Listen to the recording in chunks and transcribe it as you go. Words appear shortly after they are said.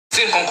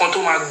tí nǹkan kan tó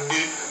máa gbé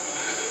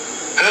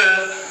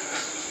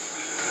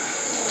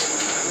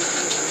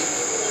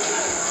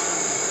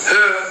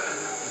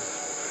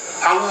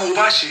awúwo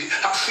má ṣe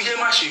afúyẹ́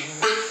má ṣe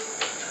gbé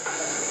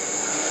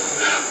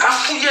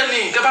afúyẹ́ ni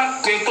tẹ́ bá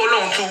pín pé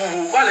Ọlọ́run tó wúwo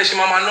wà lẹ ṣe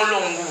máa ná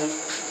Ọlọ́run wúwo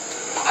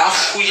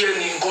afúyẹ́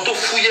ni nǹkan tó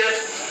fúyẹ́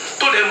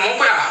tó lè mọ̀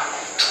pé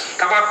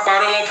tá bá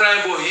parọ́ mọ́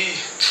Primeboy yìí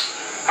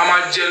a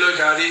máa jẹ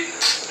lọ́jà rí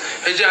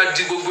ẹ jẹ́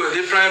àdí gbogbo ẹ̀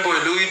lé Primeboy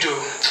lórí ìjọ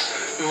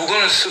we were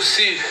gonna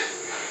succeed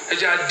ẹ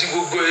jẹ́ àdí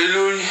gbogbo ẹ̀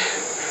lórí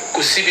kò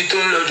síbi tó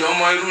ń lọ́jọ́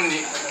ọmọ irú ni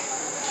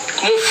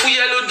mo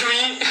fúyẹ́ lójú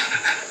yín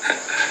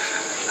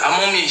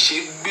àmọ́ mi ṣe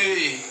gbé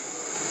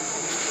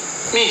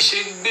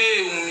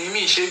Wunmi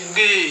mi ṣe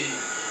gbé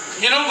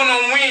you not gonna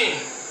win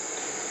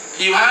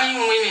you ain't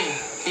winning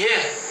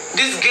yeah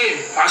this game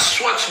I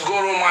swear to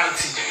God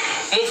Almighty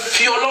mo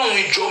fi Ọlọ́run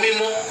ìjọ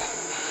mímọ́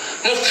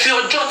mo fi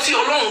ọjọ́ tí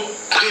Ọlọ́run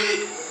pè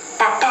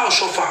Papa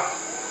Ọ̀ṣọ́fà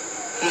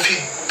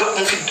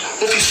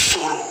mo fi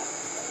sọ̀rọ̀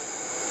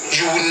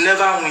you will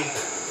never win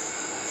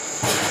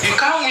you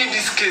can't win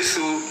this case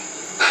o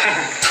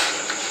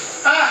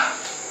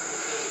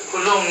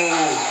Ọlọ́run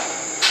o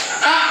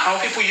àwọn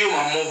people yóò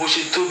máa mọ bó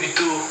ṣe tóbi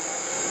tó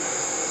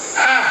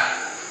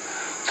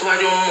tó bá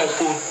jọ mọ̀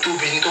pé ó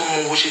tóbi ní tó mọ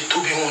bó ṣe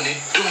tóbi wọn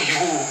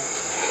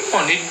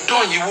ní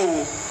dán yìí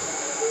wò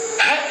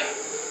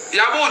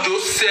Ìyábọ̀ Òjó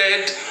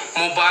said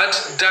Mohbad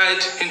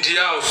died in the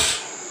house.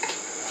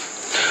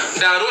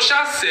 Darosha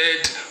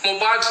said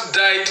Mohbad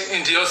died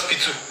in the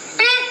hospital.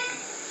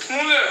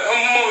 Múlẹ̀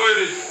ọmọ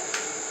wèrè.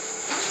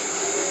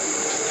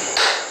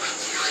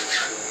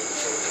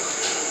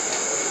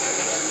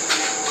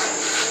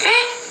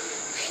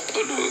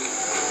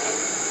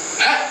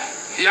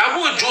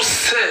 Ìyábọ̀ Òjó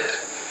said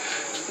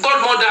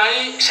godmother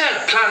yín ṣe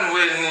plan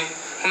well ni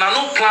una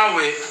no plan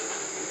well.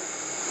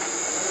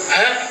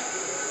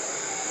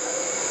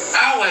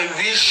 How I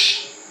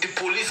wish the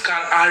police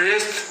can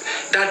arrest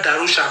that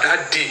Darosha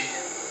that day.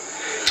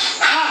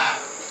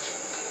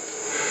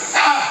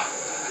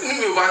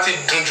 Níbi ò bá ti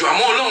dùn jù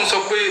àmọ́ Ọlọ́run sọ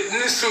pé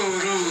ní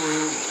sùúrù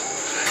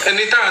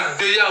ẹni tá à ń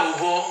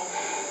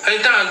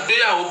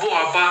gbéyàwó bọ̀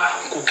wá bá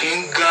kò kí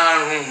ń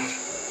garùn.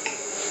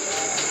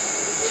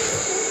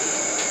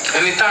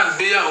 Ẹni tá à ń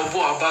gbéyàwó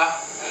bọ̀ wá bá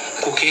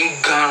kò kí ń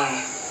garùn.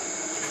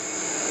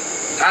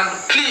 And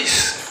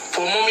please,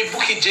 for Mommy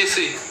Bukky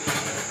Jesse,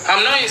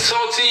 I'm not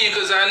insulting you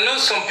because I know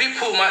some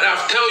people might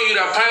have told you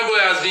that Primeboy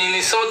has been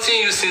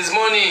insulting you since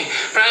morning.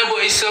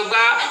 Primeboy is so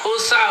bad,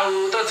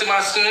 thought he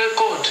must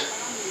record.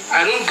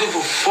 I don't give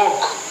a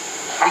fuck.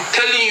 I'm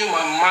telling you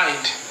my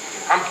mind.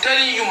 I'm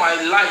telling you my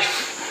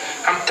life.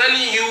 I'm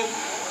telling you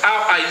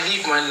how I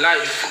live my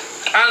life.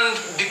 And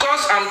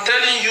because I'm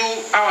telling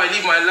you how I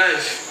live my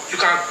life, you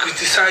can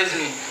criticize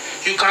me.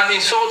 You can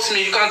insult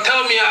me. You can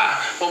tell me,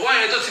 but when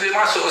you talk to the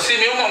master, see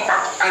me,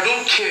 I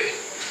don't care.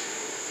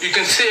 You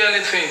can say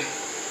anything.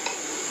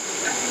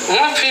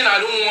 One thing I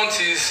don't want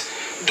is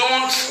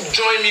don't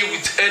join me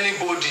with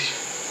anybody.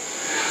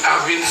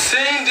 I've been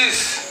saying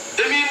this.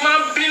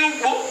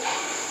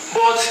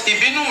 But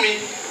ìbínú mi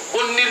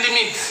only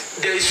limit.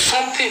 There is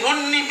something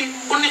only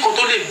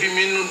control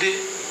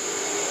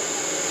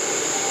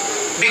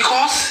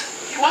because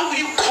why will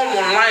you come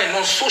online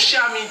on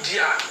social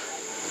media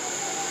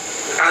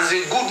as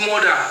a good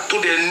mother to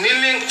the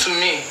kneeling to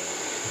me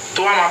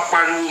to wá máa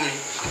pariwo mi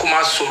kó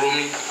máa sọ̀rọ̀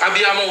mi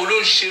abiyamọ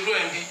olóńṣerú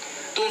ẹ̀ ń bí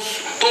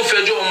tó ń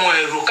fẹjọ́ ọmọ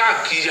ẹ̀rọ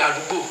káàkiri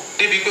àdúgbò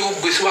débi pé ó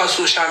gbé sí wá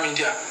social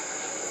media.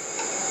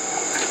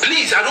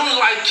 Please, I don't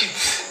like it.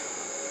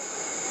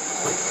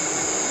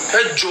 Ẹ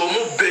jọ̀ọ́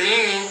mo bẹ̀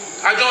yín ni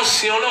àjọ ń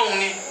sin Ọlọ́run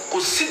ni kò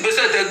sí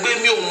gbèsè tẹ́ gbé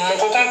mi ò mọ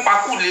kankan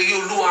pakú lérí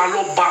Olúwa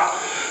lọ́ba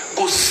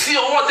kò sí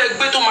ọwọ́ tẹ́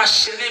gbé tó máa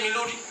ṣẹlẹ̀ mi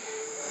lórí.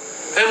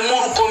 Ẹ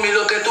mórúkọ mi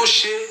lọ kẹ́ tó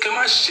ṣe kẹ́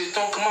má ṣe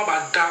tán kẹ́ má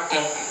bàa dá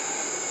pọn.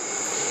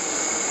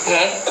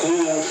 Wọ́n kó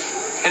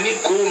ẹni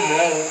kó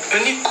mọ́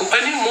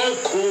ẹni mọ́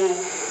kó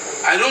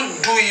I don't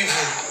do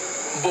evil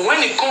but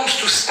when it comes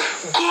to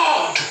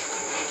God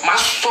màá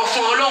sọ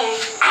fún Ọlọ́run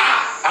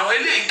àwọn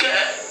eléyìí kẹ́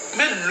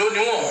mélòó ni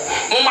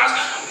wọ́n máa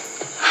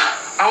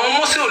àwọn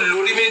Mósè ò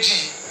lórí méjì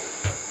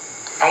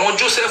àwọn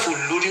Joseph ò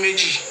lórí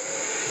méjì.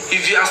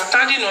 If you are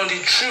standing on the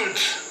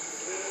truth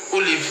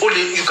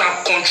you can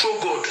control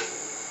God.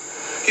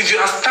 If you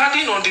are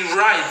standing on the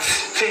right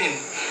thing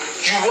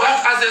you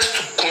have access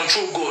to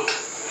control God.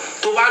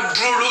 Tó bá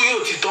dúró lórí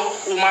òtítọ́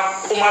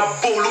ó máa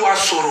bó Olúwa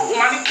sọ̀rọ̀ ó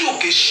máa ní kí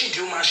òkè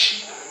ṣídìí ó máa ṣí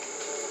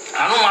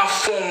àánú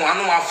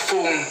máa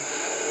fọ́hùn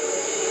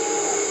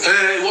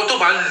ìwọ tó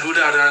bá lò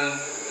dáadáa ni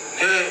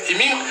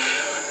èmi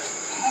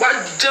bá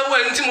jẹ́wọ́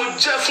ẹni tí mo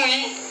jẹ́ fún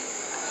yín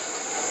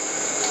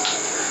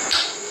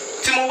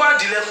tí mo bá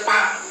dìlẹ̀ pa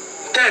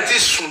tẹ́ ẹ̀ tí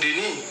sùn dé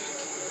ní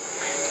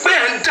pé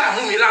ẹ̀ ń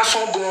dààmú mi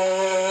lásán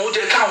gan-an ó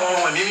jẹ́ káwọn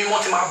ọmọ ẹ̀mí mímọ́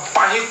ti máa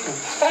bá yín pò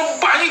wọ́n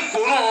bá yín pò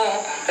náà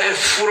ẹ̀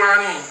fura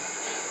ni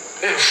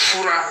ẹ̀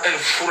fura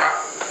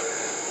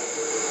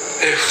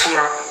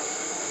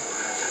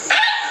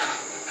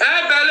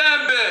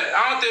bẹ̀lẹ̀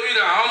àwọn tèmi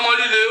là àwọn ọmọ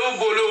líle ó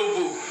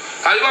bolóòbò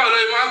àyíká ọ̀dọ́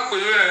yìí máa pè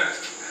mí ẹ̀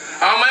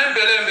àwọn ọmọ ẹ̀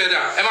bẹ̀lẹ̀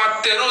dà ẹ̀ máa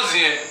tẹ̀ lọ́sì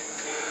yẹn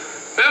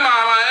bẹ́ẹ̀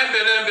máa ẹ̀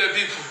bẹ̀lẹ̀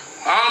bíbù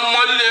àwọn ọmọ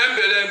líle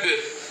ẹ̀bẹ̀lẹ̀bẹ̀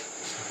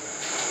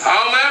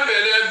àwọn ọmọ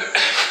ẹ̀bẹ̀lẹ̀bẹ̀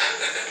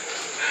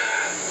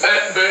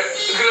ẹ̀bẹ̀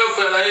kí ló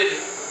pẹ̀lú ayé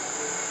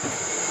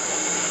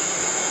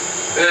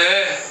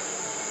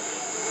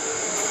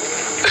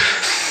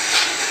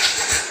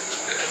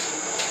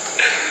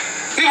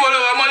níbo ló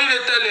wà ọmọ líle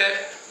tẹ́lẹ̀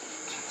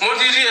mo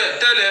ti rí ẹ̀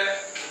tẹ́lẹ̀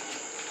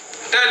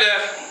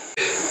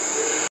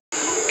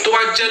tó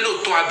bá jẹ́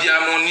lóòótọ́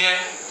abiyamọ ni ẹ́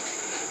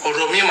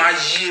ọ̀rọ̀ mi máa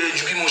yí ẹ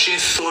ju bí mo ṣe ń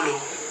sọ lọ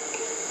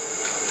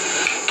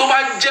tó bá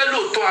jẹ́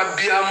lóòótọ́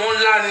abiyamọ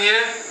ńlá ni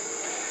ẹ́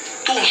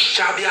tó ń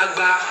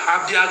ṣàbíagbá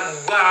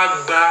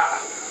àgbà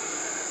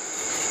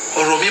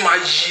ọ̀rọ̀ mi máa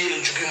yí ẹ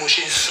ju bí mo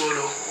ṣe ń sọ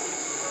lọ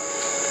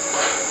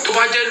tó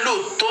bá jẹ́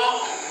lóòótọ́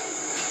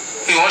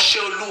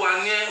ìránṣẹ́ Olúwa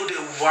ni ẹ́ ó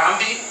dẹ̀ wá ń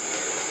bí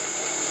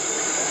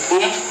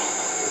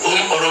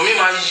ọ̀rọ̀ mi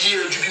máa yí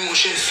ẹ ju bí mo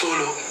ṣe ń sọ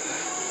lọ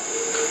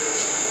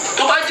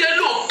tó bá jẹ́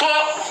lóòótọ́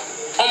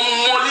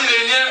ọmọ líle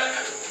ni ẹ́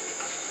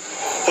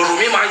ọ̀rọ̀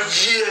mi máa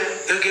yí ẹ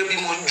gẹ́gẹ́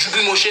ju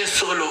bí mo ṣe ń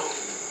sọ lọ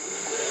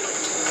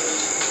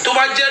tó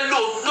bá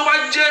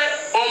jẹ́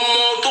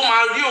ọmọ tó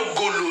máa rí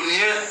ògolo ni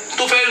ẹ́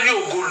tó fẹ́ rí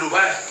ògolo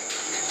báyìí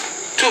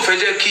tí ò fẹ́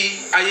jẹ́ kí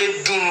ayé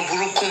dùn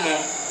burúkú mọ́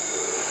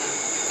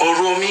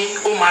ọ̀rọ̀ mi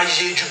ó máa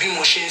yé ju bí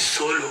mo ṣe ń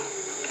sọ lọ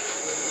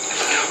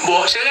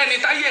bọ̀ ṣẹlẹ̀ ni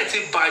táyé ti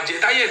bàjẹ́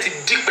táyé ti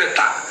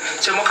dípẹ̀tà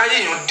ṣẹmọ́ káyé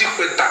èèyàn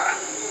dípẹ̀tà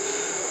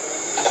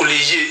kò lè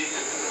yé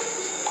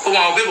ó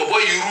máa wọ pé bọ̀bọ̀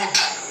yìí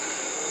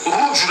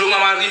rude ló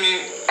máa rí mi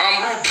I'm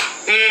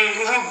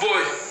rude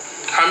boy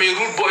I'm a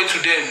rude boy to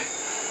them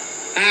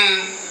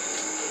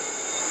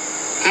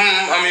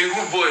I'm a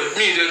rude boy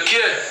mi ì dẹ̀ kí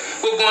ẹ̀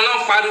gbogbo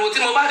ọlọ́run pariwo tí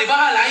mo bá di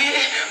báwa láyé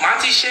màá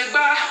ti ṣe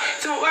gbá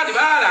tí mo bá di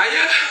báwa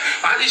láyé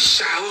màá ti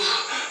ṣàwò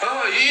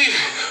ọmọ yìí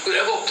kò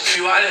lè kó fi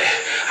wálẹ̀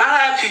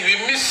RIP we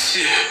miss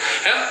you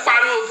ẹ̀ ń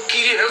pariwo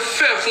kiri ẹ̀ ń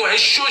fẹ́ fún ẹ̀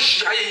ń ṣòṣì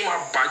ayé yìí máa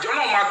bàjẹ́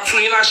ọlọ́run máa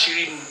tún yín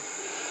láṣìírí ni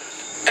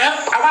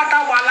àwa tá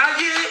wà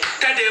láyé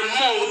tẹ̀lé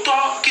mọ́ òótọ́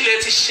kí lẹ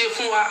ti ṣe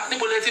fún wa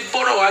níbo lẹ ti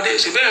bọ́rọ̀ wá dé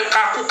ṣe bẹ́ẹ̀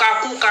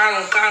kakú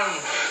karùn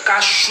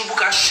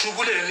ká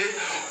ṣubú lẹ́lẹ́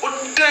ó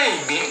dẹ́yìn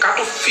gbìn ká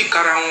tó fi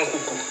kára wọn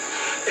kùkù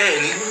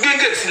ní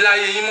gbẹ́gẹ̀ sí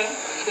láyé yín mọ́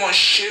wọn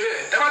ṣe bẹ́ẹ̀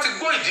ẹ bá ti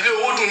gbọ́ ìdílé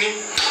owó dùn ní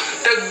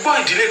ẹ gbọ́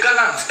ìdílé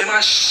gallant ẹ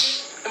máa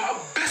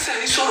bẹ́sẹ̀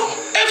ní sọ̀rọ̀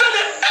ẹ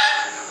fẹ́lẹ̀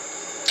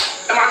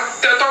ẹ máa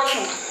tẹ́tọ́ tù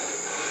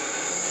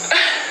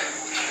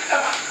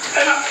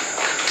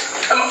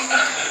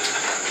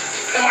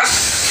ẹ máa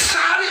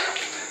sáré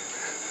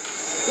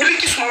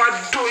mílíkì sùn máa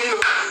dó yín lọ.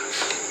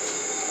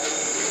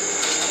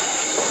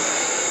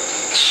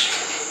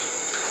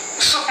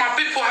 So my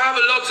people have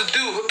a lot to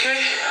do, okay?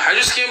 I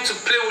just came to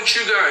play with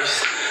you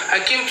guys. I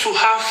came to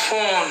have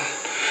fun.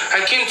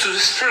 I came to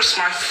express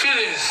my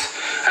feelings.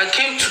 I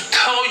came to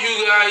tell you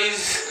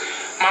guys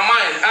my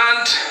mind.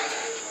 And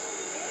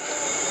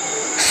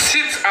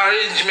seat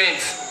arrangement,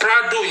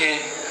 Prado yen.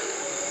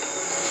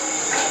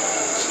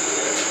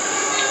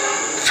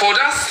 For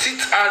that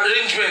seat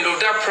arrangement of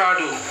that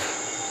Prado,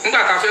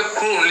 nígbà tá a fẹ́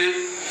kúrò nílé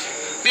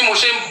bí mo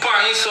ṣe ń bá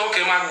yín sọ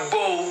kẹ́ máa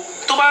gbọ́ o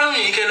tó bá rìn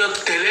yín kẹ́ lọ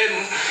tẹ̀lé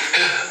nu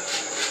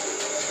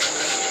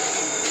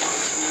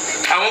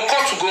àwọn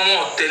kóòtù gan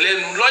wọn tẹ̀lé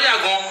nu lọ́ọ̀yà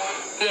gan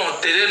wọn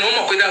tẹ̀lé nu wọ́n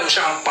mọ̀ pé dáhùn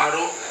ṣáà ń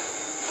parọ́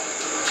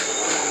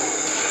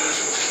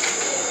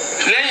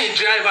lẹ́yìn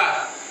dírẹ́fà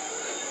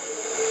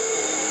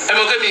ẹ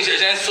mọ̀ Kemi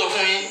ìṣẹ̀ṣẹ̀ ń sọ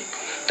fún yín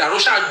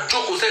dàrúṣà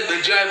jókòó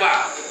sẹ́gbẹ̀ẹ́ dírẹ́fà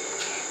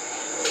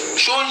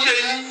ṣó ń yé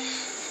yín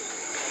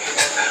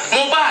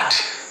Mohbad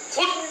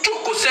ó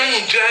jókòó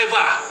sẹ́yìn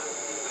dírẹ́fà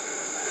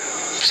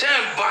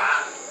ṣẹ́ǹbà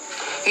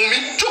Wunmi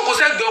jókòó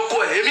sẹ́gbẹ̀ẹ́ ọkọ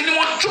ẹ̀ èmi ni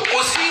mo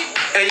jókòó sí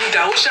ẹ̀yìn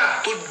dàrúṣà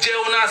tó jẹ́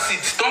owner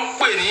seat tó ń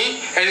pè ní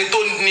ẹni tó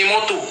ní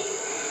mọ́tò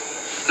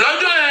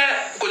lọ́jọ́ yẹn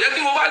kò jẹ́ kí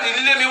Mohbad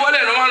lílé mi wọlé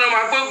ẹ̀rọ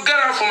máa pé get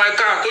out from my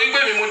car torí pé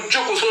mi mo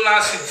jókòó sí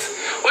owner seat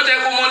ó jẹ́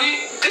kó mọ ní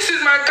this is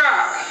my car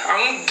I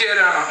won't get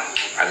out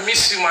I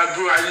miss you my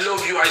bro I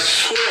love you I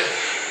swear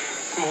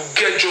you will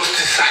get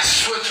justice I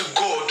swear to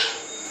God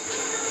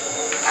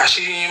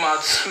àṣírí yín máa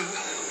tú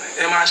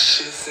ẹ máa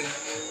ṣe sí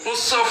mo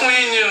sọ fún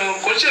yín ni o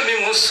kò ń ṣe mi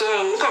mo sọ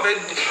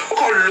ó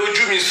kàn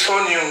lójú mi sọ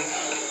ni o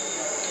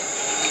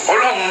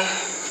Ọlọ́run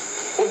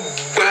ó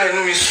gba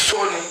ẹnu mi sọ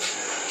ni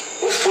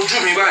ó fojú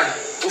mi báyìí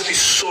ó fi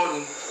sọ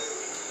ni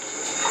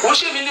wọ́n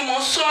ṣe mi ni mo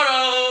ń sọ̀rọ̀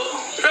o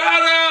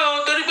rárá o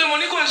torí pé mo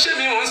ní kò ń ṣe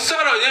mi mo ń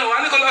sọ̀rọ̀ yẹn wà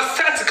á ní kó lọ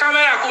sẹ́ẹ̀tì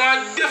kámẹ́rà kó máa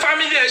gbé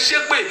fámílì ẹ̀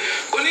ṣépè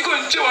kò ní kò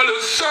ń ṣe wọn ló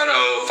ń sọ̀rọ̀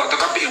o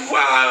photocopy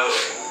wà o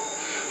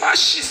má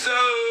ṣì sọ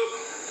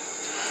o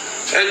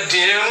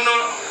ẹ̀dín ẹ̀rún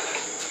náà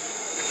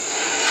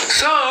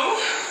so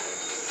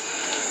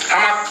a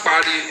máa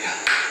parí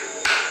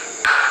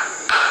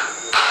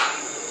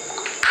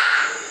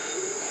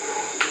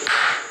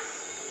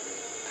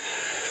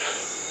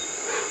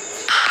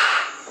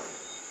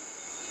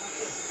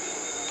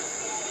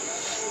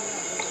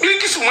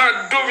bíríkìsì máa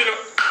dó mi lọ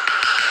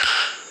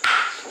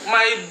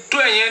my do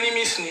any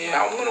enemies ni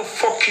I'm gonna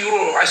fuck you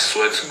all I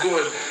swear to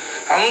God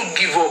I won't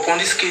give up on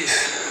this case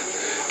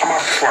I'm a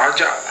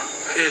fragile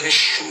ẹ ní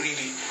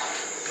ṣoríire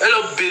ẹ lọ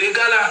bèrè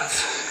gallant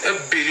ẹ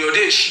bèrè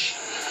ọdẹ èṣì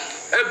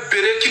ẹ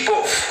bèrè keep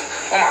off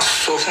wọn máa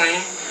sọ fún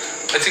yín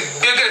ẹ ti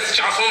gbé gẹ̀ẹ́sì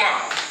transformer.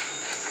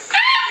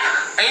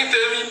 Ain't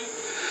tell me.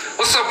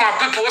 What's up, my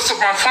people? What's up,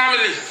 my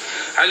family?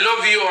 I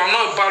love you. I'm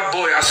not a bad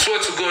boy. I swear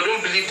to God,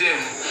 don't believe them.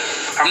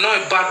 I'm not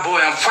a bad boy.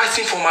 I'm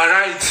fighting for my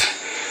rights.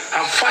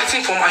 I'm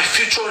fighting for my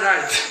future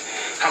rights.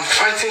 I'm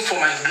fighting for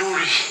my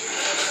glory.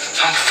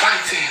 I'm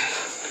fighting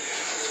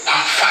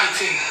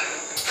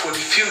for the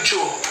future.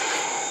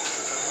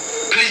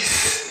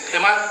 Please,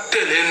 Emma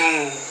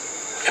Telenu,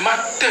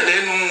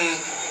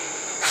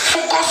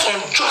 focus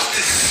on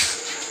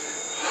justice.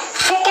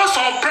 Focus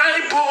on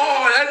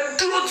Primeboy.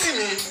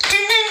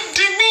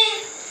 Digby.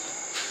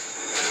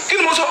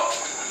 Kini mo sọ?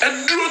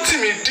 Dúró tì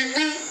mí,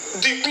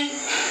 Digby.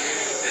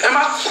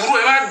 Emma kúrò,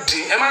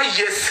 Emma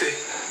yẹsẹ̀.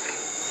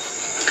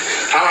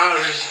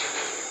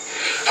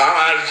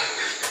 Amari.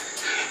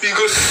 We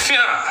go see.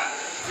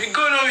 We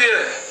go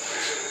nowhere.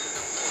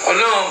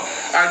 Ọlọ́run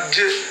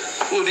ajé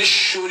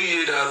oníṣòrí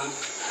ẹ̀dàrú.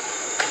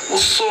 Ó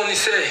sọ ní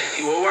sẹ́,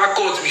 ìwọ wá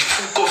court with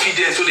full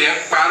confidence ó lè ń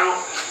parọ́.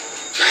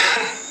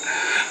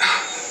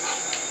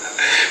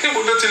 Níbo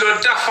ló ti lọ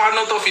jáfa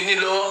náà tó fi ní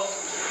lọ?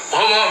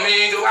 Ọmọ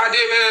mi tó bá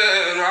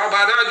débẹ̀ rọ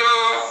abádájọ́.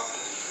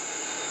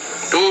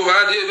 Tó bá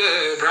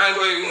débẹ̀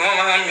Primeboy wọ́n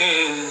máa mi.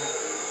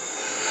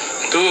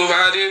 Tó bá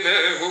débẹ̀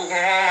gbogbo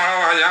wọn máa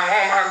wáyà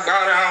wọn máa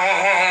gbára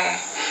wọn.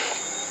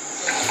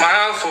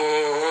 Máa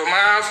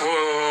fọ̀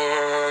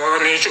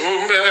ní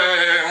ṣùgbẹ́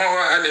mo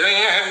wà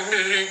lẹ́yìn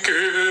mílíkì.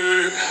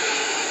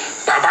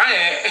 Bàbá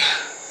yẹn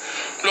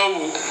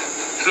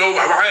lọ́wọ́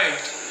bàbá yẹn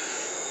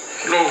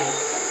lọ́wọ́.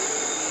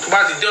 Tó bá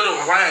ti dọ́dọ̀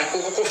bàbá yẹn kó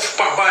kọ́kọ́ fún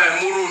bàbá yẹn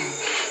mórò nù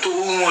tó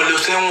wọn lọ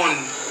sẹ́wọ̀n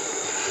nù.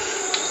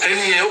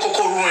 Ẹni yẹn ó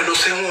kọ́kọ́ rú wọn lọ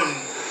sẹ́wọ̀n nù.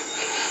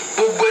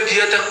 Gbogbo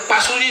ẹ̀dìyẹ tẹ pa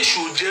sórí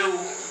èṣù jẹ́ o.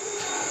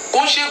 Kò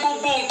ṣe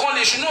gbogbo nǹkan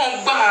lèṣù náà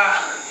gbà.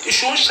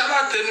 Èṣù ń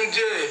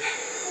ṣalátẹnujẹ.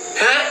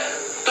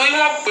 Torí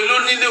wọ́n pè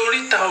lónílé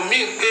oríta omi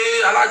pé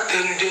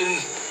alátẹnujẹ ni.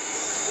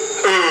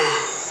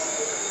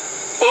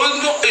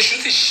 Èṣù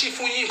ti ṣí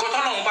fún yín. Nǹkan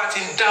tọ́lọ́run bá ti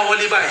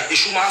dáwọ́lé báyìí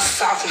èṣù máa ń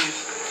sá fún yín.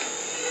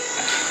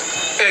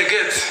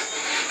 Get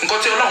nǹkan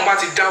tí Ọlọ́run bá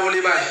ti dáwọ́lé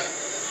báyìí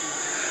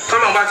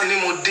tọ́lọ́run bá ti ní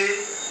mo dé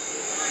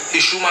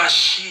èṣù máa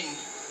ṣí ni.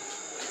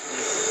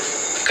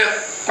 Kẹ́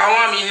pa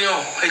 1 million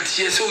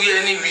ẹ̀tìyẹ sórí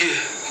ẹni wíẹ̀.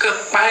 Kẹ́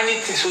pa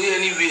anything sórí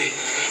ẹni wíẹ̀.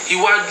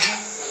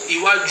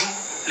 Iwájú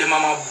lè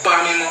máa bá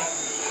mi mọ́.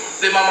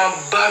 Nǹkan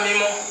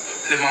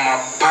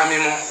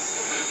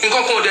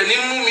kan ò dẹ̀ ní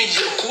mú mi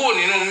yẹ kúrò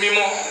nínú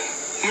mímọ́.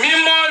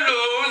 Mímọ́ ló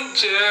ń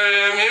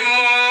jẹrẹ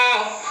mímọ́.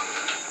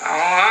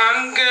 Àwọn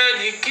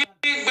áńgẹ́lì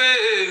kígbe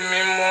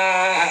mímọ́.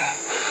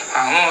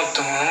 Àwọn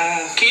tọ̀run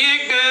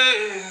kígbe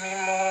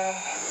mímọ́.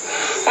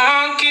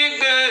 Wọ́n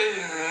kígbe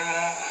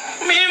mímọ́.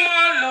 Mímọ́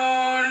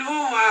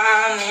lolúwa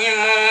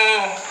mímọ́.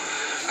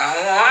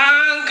 Àwọn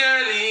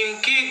áńgẹ́lì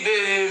kígbe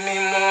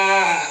mímọ́.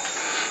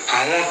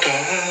 Àwọn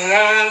tọ̀run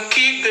wọ́n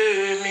kígbe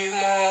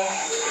mímọ́.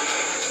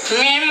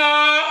 Mímọ́.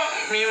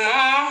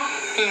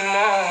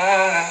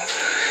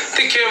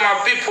 Take care of my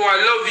people. I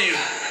love you.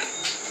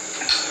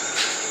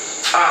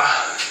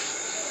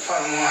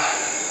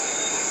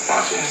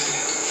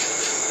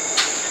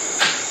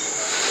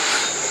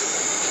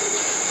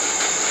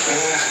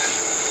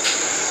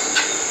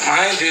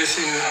 Mind this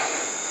here.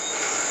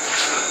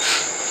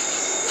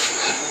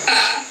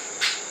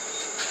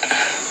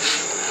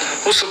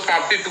 What's up, my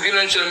people? Kí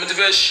ló ń ṣe? Mo ti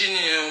fẹ́ ṣí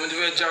nìyẹn, mo ti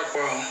fẹ́ jápa.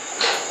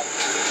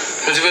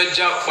 Mo ti fẹ́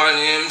já.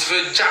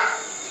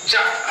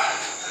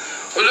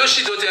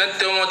 Olóṣì tó ti ń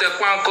tẹ wọn tẹ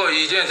pánkọ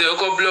yìí jẹ́ ìtẹ́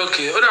ọkọ̀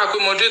blọ́ọ̀kì. Ó dà pé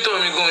moderator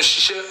mi gan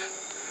ṣiṣẹ́.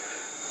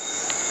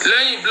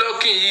 Lẹ́yìn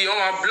blọ́ọ̀kì yìí, wọ́n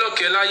máa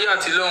blọ́ọ̀kì ẹ láyé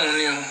àti lọ́run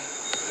ni o.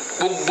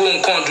 Gbogbo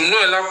nǹkan ìdùnnú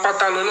ẹ̀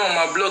lápátá lọ́lọ́run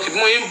máa blọ́ọ̀kì.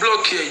 Mo yín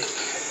blọ́ọ̀kì ẹ̀ yìí.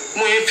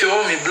 Mo yín fi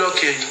ọwọ́ mi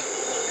blọ́ọ̀kì ẹ̀ yìí.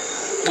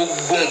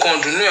 Gbogbo nǹkan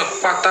ìdùnnú ẹ̀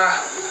pátá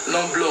ló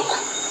ń blọ́ọ̀kì.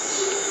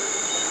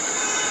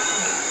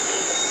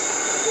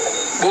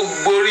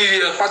 Gbogbo oríire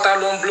ẹ̀ pátá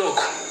ló ń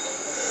blọ́ọ̀kì.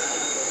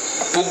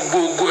 Gbogbo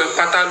ògo ẹ̀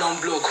pátá ló ń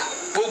blọ́ọ̀kì.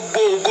 Gbogbo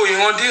ògo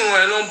ìrandíran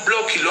ẹ̀ ló ń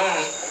blọ́ọ̀kì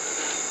lọ́run.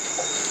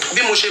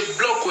 Bí mo ṣe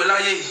blọ́ọ̀kì ẹ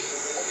láyé yìí,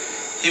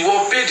 ìwọ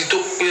péèdì tó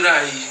pera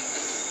yìí,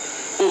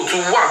 o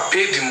tún wà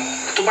péèdì mọ́.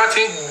 Tó bá ti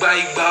ń gba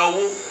igba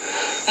owó,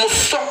 mo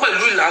sọ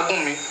pẹ̀lú ìlágùn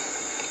mi.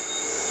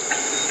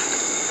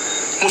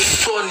 Mo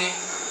sọ ni,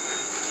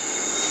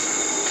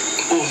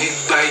 o ní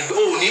gba igba, o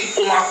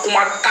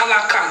máa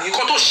tálákà ní.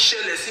 Nǹkan tó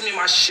ṣẹlẹ̀ sí mi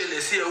máa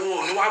ṣẹlẹ̀ sí ẹ, o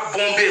ò ní wá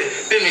bọ́n bẹ́ẹ̀.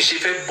 Bẹ́ẹ̀ mi ṣe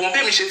fẹ́ bọ́n,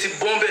 bẹ́ẹ̀ mi ṣe ti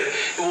bọ́n bẹ́ẹ̀,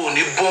 ìwọ ò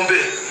ní bọ́n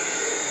bẹ́ẹ̀.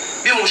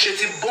 Bí mo ṣe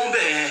ti bọ́n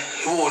bẹ́ẹ̀ yẹn,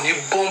 ìwọ ò ní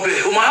bọ́n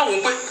bẹ́ẹ̀. O máa wò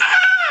pé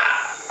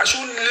aṣọ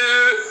lé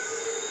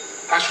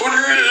aṣọ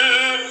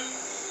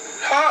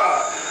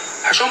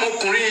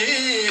ọmọkùnrin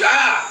yìí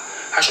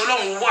aṣọ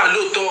Ọlọ́run wà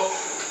lóòótọ́.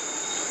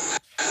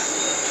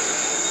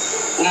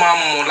 O máa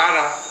mọ̀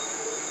lára.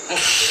 Mo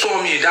sọ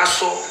mi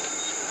ìdásọ.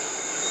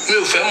 Mi ò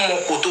fẹ́ mọ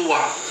kò tó wà.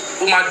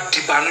 O máa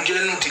dìbànújẹ́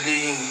nínú ìdílé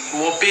yìí ni.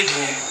 Ìwọ péèdì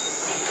yẹn,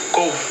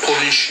 God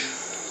punish you.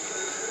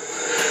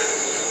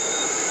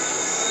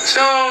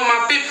 So my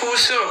people,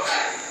 what's up?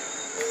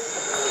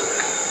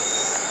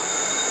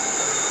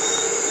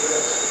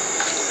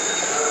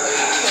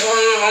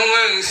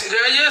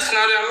 Yes,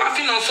 now they are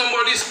laughing on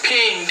somebody's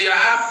pain. They are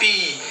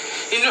happy.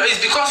 You know,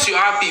 it's because you're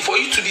happy. For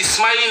you to be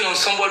smiling on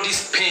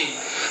somebody's pain,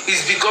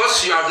 It's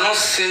because you have not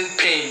seen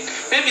pain.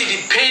 Maybe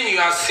the pain you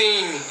are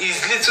seeing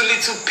is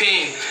little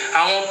pain.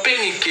 Àwọn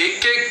pain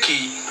kéékèèké.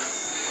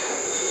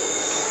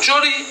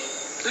 Surely,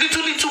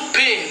 little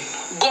pain.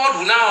 God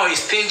will now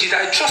exchange it.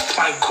 I trust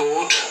my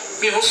God.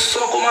 You know, so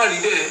come on,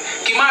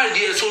 kí má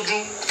rí ẹ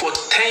sójú for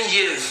 10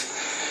 years.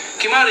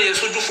 Kí má rí ẹ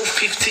sójú for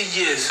 50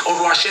 years.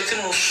 Ọ̀rọ̀ àṣẹ tí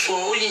mo sọ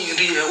ó yìn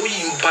rí ẹ, ó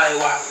yìn bá ẹ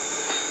wá.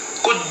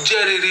 Kó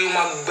jẹ́ rere ó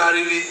máa gba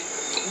rere.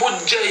 Bó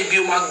jẹ́ ibi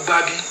ó máa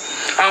gba bí.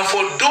 And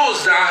for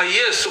those that are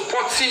here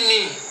supporting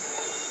me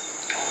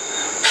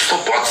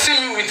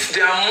with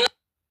their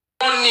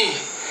money,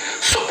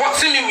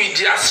 supporting me with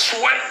their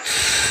sweat,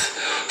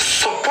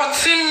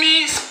 supporting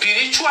me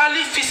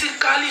spiritually,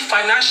 physically,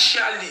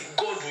 financially,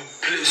 God will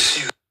bless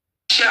you.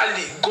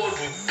 Surely, God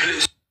will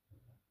bless you.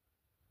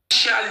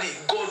 Surely,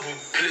 God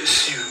will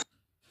bless you.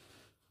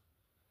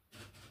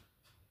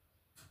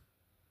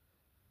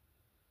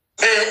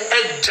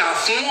 Jà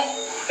fún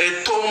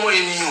ẹ̀tọ́ ọmọ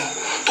ènìyàn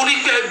torí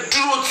pé ẹ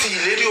dúró ti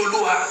ìlérí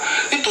Olúwa,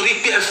 nítorí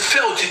pé ẹ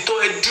fẹ́ òtítọ́,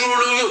 ẹ dúró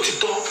lórí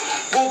òtítọ́.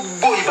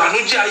 Gbogbo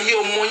ìbànújẹ́ ayé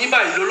ọmọ yín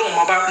báyìí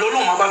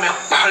lọ́lọ́run máa bá mi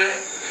parẹ́.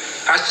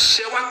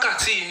 Àṣẹ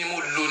wákàtí yìí ni mo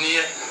lò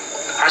nìyẹn.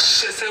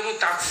 Àṣẹ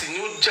 7:30 ni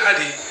ó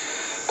jáde,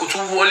 kò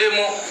tún wọlé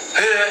mọ́.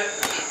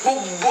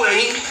 Gbogbo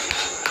ẹ̀yin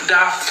that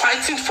are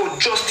fighting for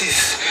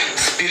justice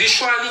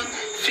spiritually,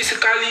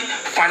 physically,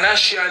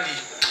 financially,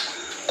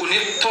 kò ní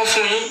tán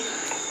fún yín.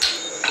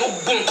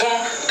 Gbogbo nǹkan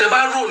tẹ́ bá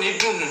rò ní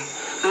dùnú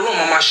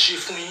lọ́lọ́run máa ṣe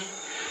fún yín.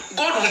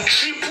 God will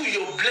triple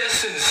your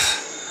blessings.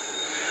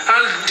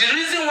 And the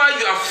reason why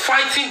you are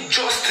fighting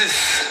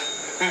justice,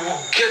 we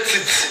will get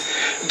it.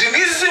 The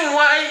reason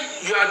why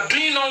you are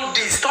doing all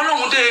this,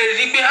 tọ́lọ́run dẹ̀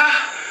rí pé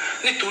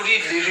nítorí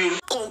ìlérí Olúwa.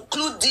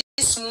 Conclude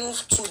this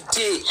move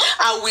today,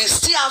 and we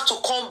still have to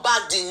come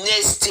back the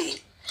next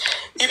day.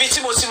 Ibi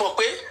tí mo ti mọ̀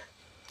pé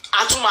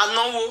a tún máa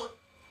náwó.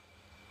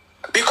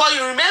 Because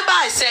you remember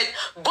I said,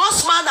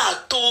 Bossman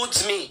had told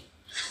me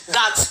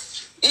that,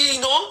 he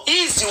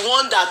is the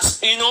one that,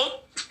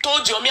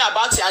 told Yomi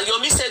about it, and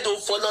Yomi said, oh,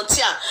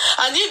 volunteer.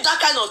 And if that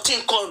kind of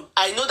thing come,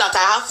 I know that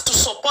I have to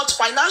support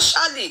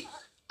financially.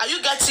 Are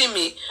you getting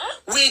me?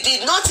 We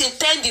did not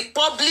intend the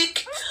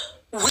public.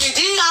 We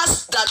didn't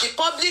ask that the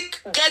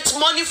public get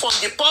money from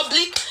the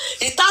public.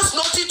 It has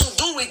nothing to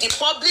do with the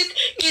public.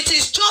 It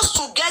is just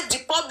to get the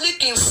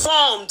public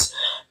informed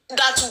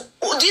that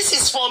this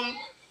is from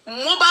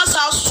Mohbad's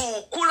house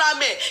to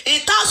Kurame.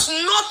 It has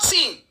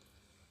nothing.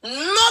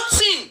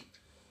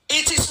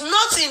 It is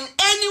not in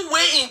any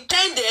way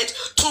intended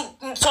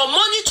for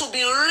money to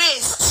be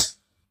raised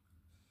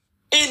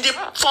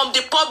from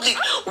the public.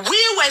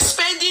 We were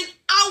spending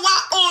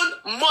our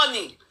own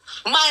money,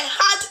 my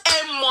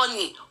hard-earned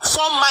money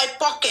from my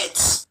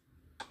pockets.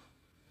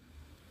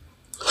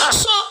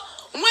 So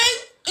when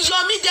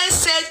Yomi then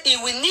said he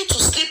will need to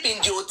sleep in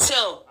the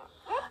hotel,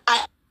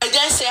 I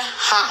then said,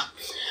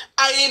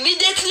 I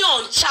immediately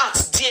on chat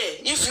there.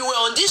 If you were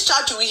on this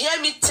chat, you will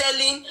hear me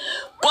telling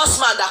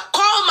Bossman that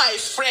call my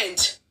friend.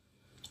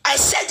 I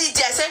said it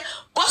there. I said,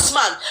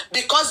 Bossman,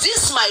 because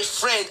this is my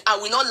friend, I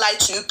will not lie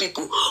to you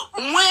people.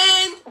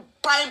 When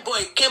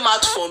Primeboy came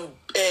out from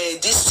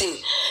this thing,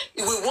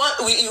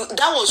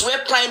 that was where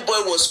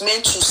Primeboy was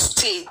meant to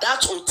stay,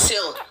 that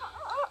hotel.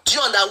 Do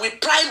you understand? With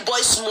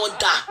Primeboy's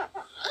mother.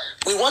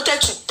 We wanted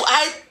to,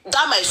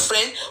 my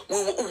friend,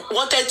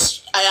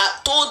 I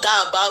told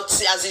her about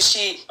it, as if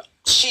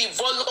she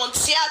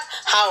volunteered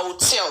her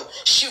hotel.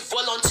 She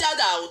volunteered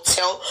her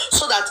hotel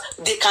so that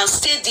they can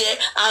stay there,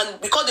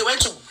 and because they went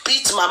to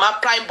beat Mama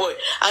Primeboy,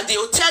 and the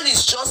hotel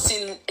is just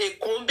in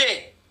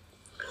Ekombe.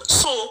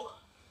 So,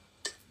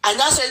 and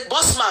I said,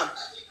 Bossman,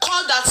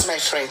 call that my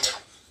friend.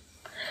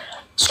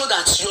 So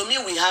that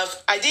Yomi will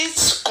have, I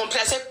didn't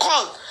complain, I said,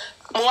 call.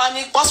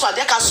 Moani, Bossman,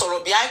 they can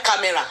sorrow behind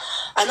camera.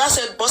 And I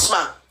said,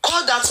 Bossman,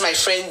 call that my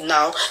friend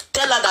now.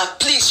 Tell her that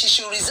please, she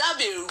should reserve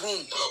a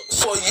room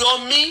for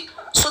Yomi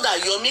so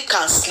that Yomi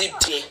can sleep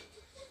there.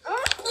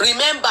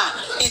 Remember,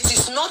 it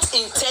is not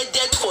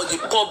intended for the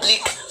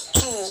public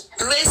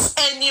to raise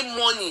any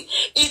money.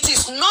 It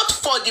is not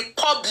for the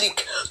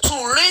public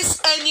to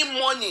raise any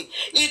money.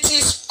 It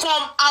is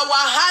from our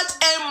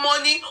hard-earned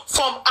money,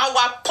 from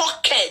our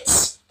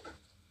pockets.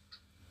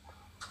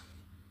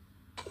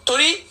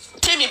 Torí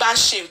Kemi bá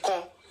ṣe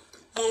nǹkan,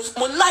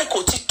 mo like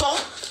òtítọ́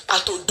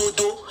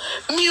àtòdodo.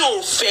 Mi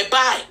ò fẹ́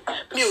báyìí,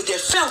 mi ò dẹ̀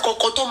fẹ́ nǹkan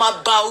kan tó máa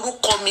ba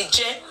orúkọ mi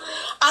jẹ́.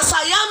 As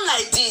I am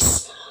like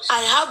this,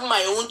 I have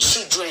my own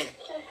children.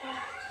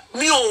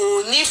 Mi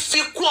ò ní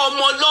fi kú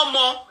ọmọ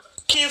lọ́mọ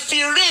kí n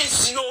fi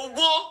raise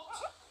owó.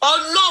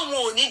 Ọlọ́run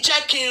ò ní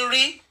jẹ́ kí n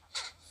rí.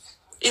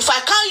 If I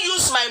can't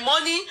use my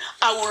money,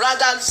 I would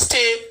rather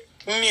stay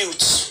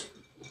mute.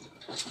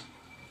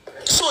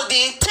 So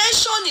the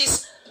intention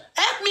is,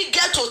 help me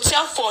get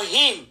hotel for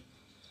him.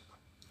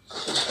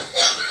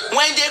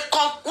 When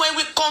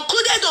we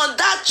concluded on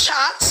that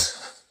chat,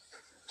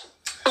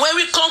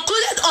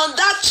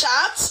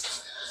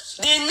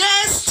 the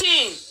next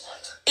thing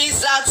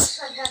is that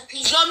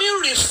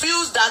Yomi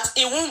refused that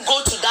he won't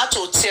go to that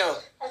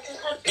hotel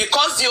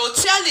because the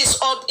hotel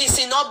is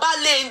in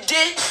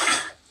Obalende,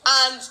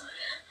 and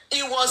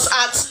he was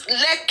at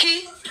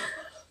Lekki,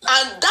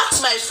 and that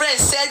my friend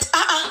said,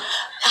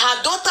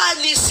 her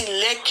daughter lives in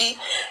Lekki.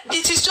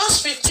 It is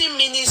just 15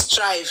 minutes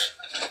drive.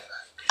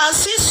 And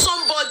since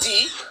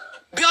somebody,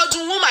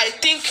 Biodun, whom I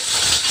think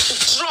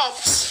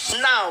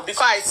dropped now,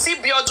 because I see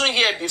Biodun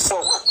here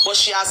before, but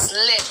she has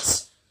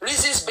left.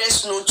 Reasons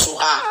best known to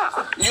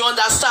her. You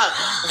understand?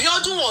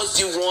 Biodun was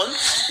the one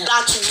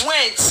that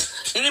went.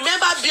 You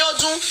remember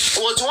Biodun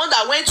was the one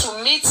that went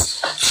to meet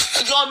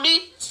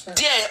Yomi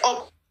there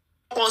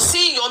upon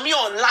seeing Yomi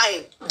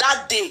online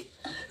that day.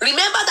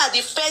 Remember that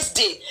the first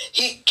day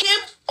he came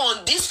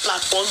on this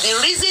platform, the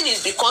reason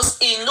is because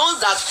he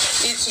knows that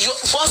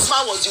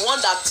Bossman was the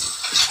one that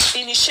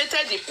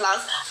initiated the plan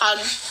and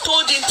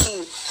told him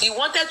he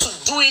wanted to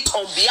do it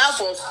on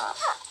behalf of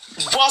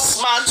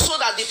Bossman so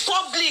that the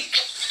public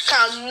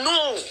can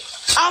know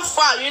how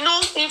far, in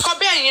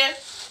Kpãiii.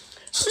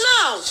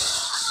 Now,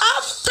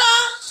 after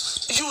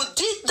you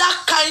did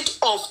that kind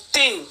of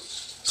thing,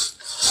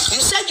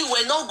 you said you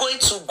were not going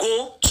to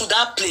go to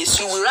that place.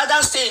 You would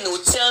rather stay in a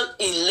hotel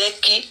in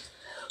Lekki.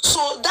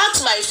 So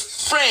that my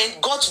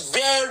friend got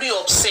very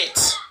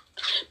upset.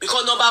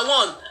 Because number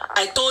one,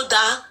 I told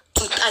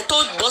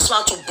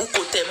Bossman to book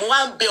hotel.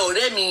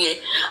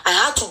 I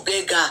had to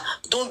beg her,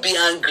 don't be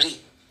angry.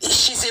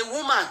 She's a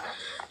woman.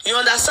 You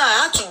understand?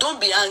 I had to,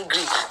 don't be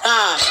angry.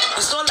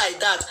 It's not like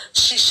that.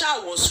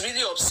 Shisha was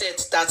really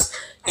upset that,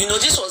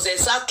 this was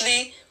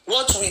exactly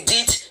what we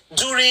did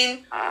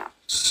during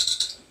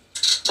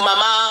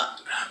Mama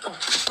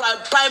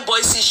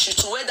Primeboy's issue,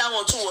 to where that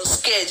one too was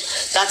scared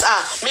that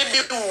maybe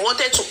we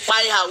wanted to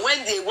buy her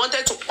when they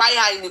wanted to buy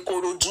her in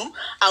Ikorodu,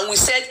 and we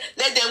said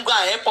let them go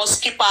and help us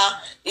keep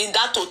her in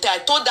that hotel. I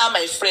told her,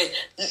 my friend,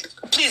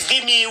 please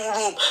give me a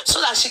room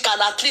so that she can,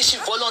 at least she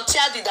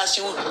volunteered that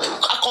she would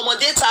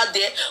accommodate her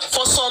there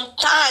for some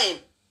time,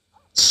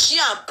 she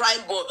and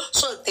Primeboy,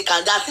 so they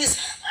can at least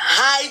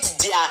hide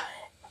their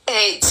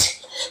head.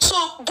 So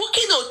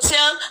booking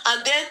hotel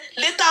and then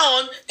later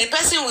on the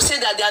person will say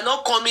that they are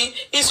not coming.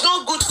 It's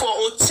not good for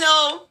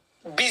hotel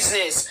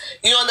business.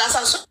 You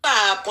understand? So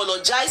I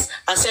apologize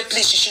and said,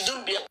 please, you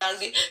shouldn't be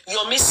angry.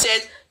 Yomi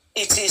said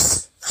it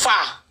is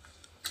far.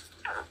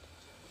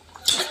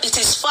 It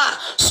is far.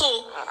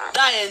 So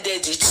that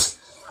ended it.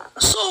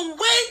 So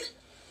when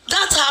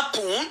that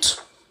happened,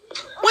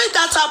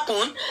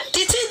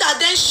 the thing that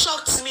then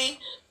shocked me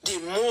the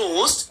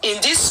most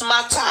in this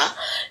matter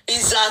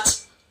is that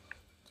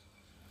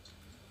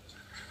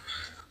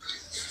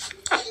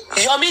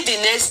Yomi the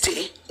next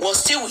day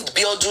was still with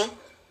Biodun.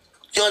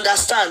 You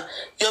understand?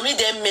 Yomi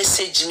then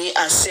messaged me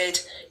and said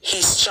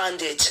he's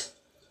stranded.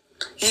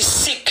 He's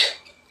sick.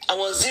 I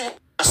was even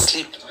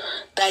asleep.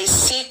 That he's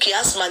sick, he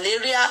has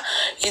malaria.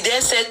 He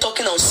then said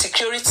talking on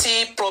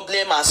security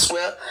problem as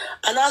well.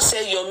 And I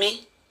said,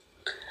 Yomi,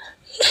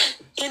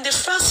 in the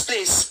first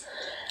place,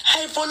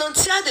 I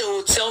volunteered the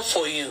hotel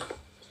for you.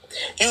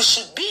 You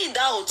should be in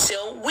that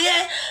hotel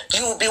where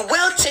you will be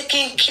well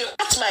taken care of.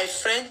 That, my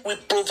friend, will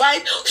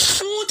provide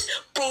food,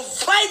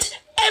 provide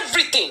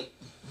everything.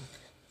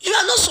 You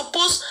are not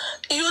supposed,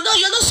 you're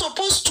not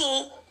supposed to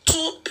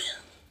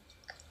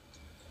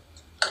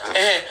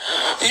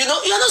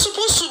you're not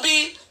supposed to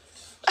be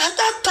at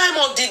that time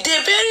of the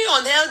day, very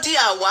unhealthy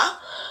hour.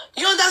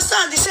 You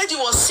understand? He said he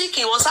was sick,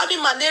 he was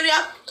having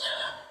malaria.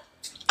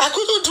 I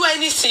couldn't do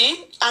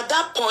anything at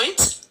that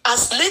point.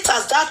 As late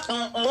as that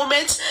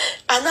moment,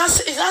 and I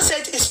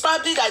said it's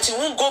probably that he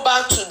won't go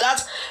back to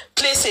that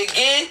place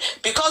again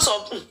because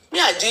of me.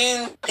 I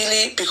didn't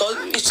really, because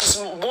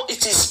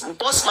it is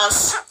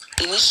Bossman's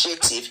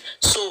initiative.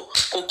 So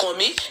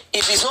Okomi,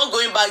 if he's not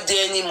going back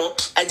there anymore,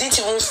 I didn't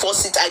even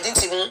force it. I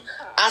didn't even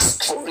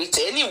ask for it.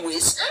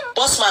 Anyways,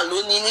 Bossman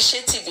lo ni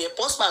initiative here.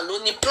 Bossman lo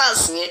ni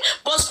plans here.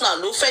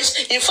 Bossman lo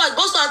fetch. In fact,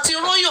 Bossman ti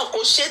royan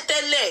ko se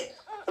tele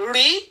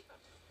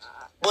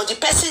but the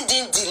person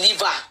didn't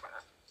deliver.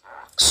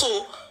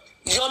 So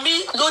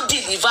Yomi no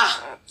deliver.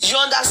 You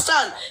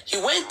understand? He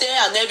went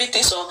there and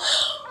everything. So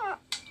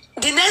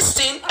the next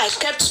thing, I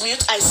kept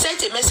mute. I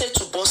sent a message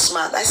to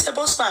Bossman. I said,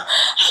 Bossman,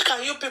 how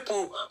can you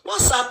people?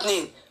 What's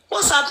happening?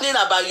 What's happening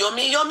about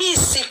Yomi? Yomi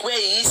is sick where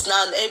he is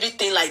now and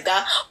everything like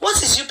that.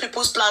 What is you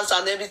people's plans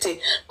and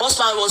everything?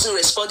 Bossman wasn't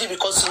responding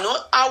because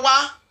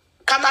our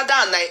Canada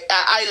and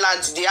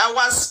Ireland, the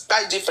hours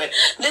are different.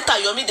 Later,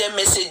 Yomi then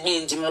messaged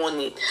me in the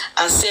morning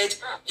and said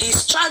he's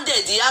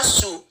stranded. He has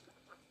to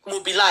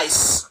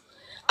mobilize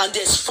and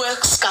there's fuel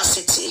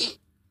scarcity.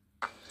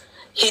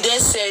 He then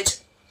said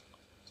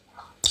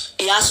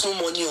he has no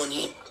money on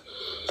him.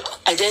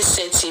 I then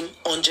sent him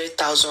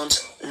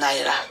 100,000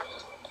 naira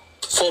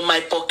for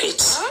my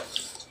pocket.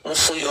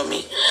 For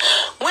Yomi.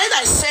 When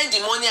I sent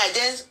the money, I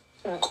then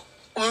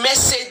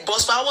messaged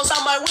Bossman. I was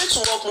on my way to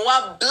work.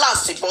 I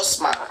blast the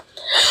Bossman.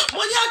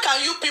 Money, how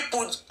can you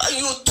people?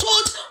 You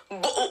told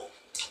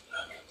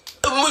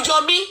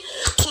Yomi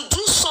to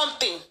do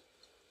something.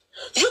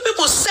 You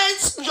people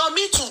sent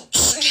Yomi to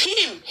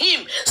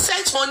him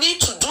sent money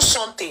to do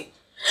something.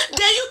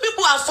 Then you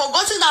people have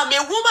forgotten I'm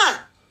a woman.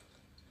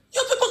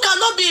 You people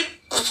cannot be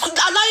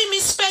allowing me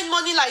spend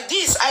money like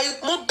this.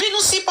 Mobinu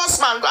see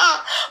Bossman.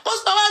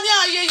 Bossman,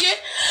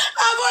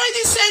 I've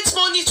already sent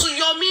money to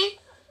Yomi.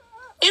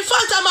 In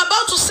fact, I'm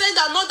about to send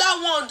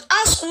another one.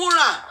 Ask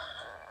Wura.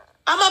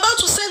 I'm about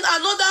to send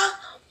another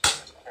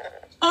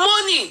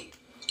money.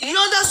 You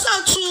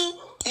understand? To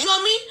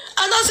Yomi.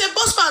 And I said,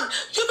 Bossman,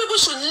 you people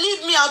should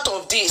leave me out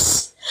of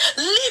this.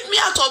 Leave me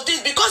out of this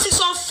because it's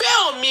unfair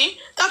on me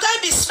that I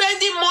be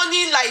spending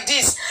money like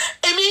this.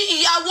 I'm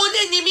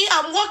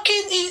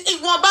working in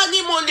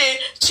Wabani Mole.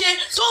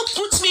 Don't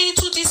put me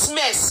into this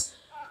mess.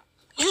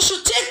 You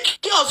should take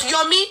care of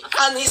Yomi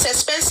and his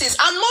expenses.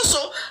 And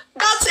also,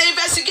 that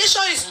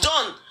investigation is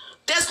done.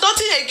 There's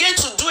nothing again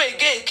to do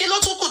again.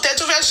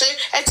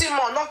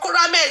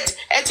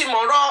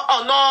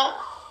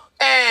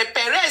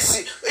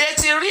 Perez,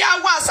 3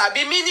 hours,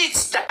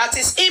 minutes that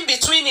is in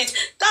between it.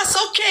 That's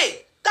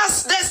okay.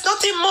 There's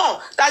nothing more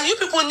that you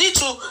people need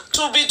to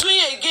be doing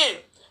again.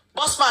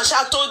 Bossman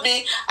Sha told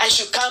me I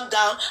should calm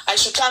down,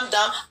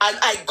 and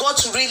I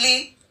got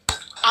really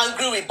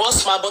angry with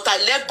Bossman, but I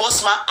left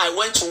Bossman, I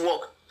went to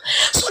work.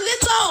 So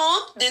later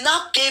on, they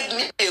now gave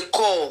me a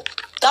call.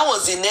 That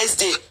was the next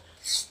day.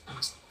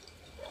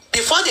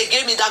 Before they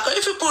gave me that call,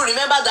 if people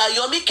remember that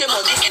Yomi came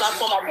on this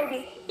platform, I told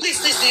you, please,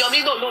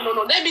 Yomi,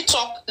 no, let me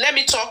talk.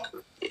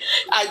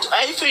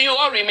 If you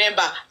all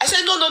remember, I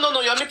said, no,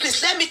 Yomi,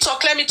 please, let me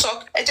talk. I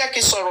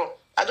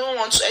don't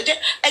want to.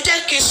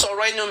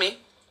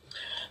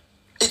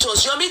 It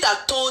was Yomi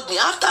that told me.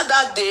 After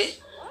that day,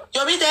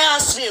 Yomi then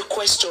asked me a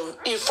question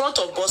in front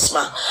of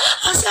Bossman.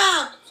 I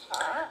said,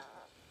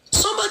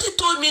 somebody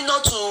told me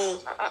not to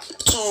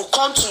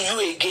come to you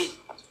again.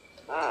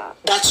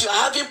 That you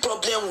are having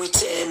problem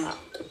with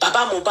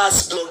Baba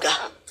Mohbad's blogger.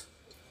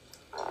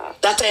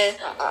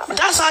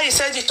 That's how he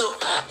said it too.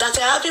 That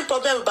I having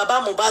problem with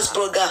Baba Mohbad's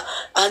blogger,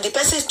 and the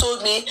person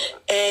told me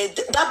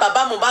that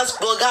Baba Mohbad's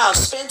blogger have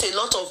spent a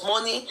lot of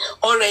money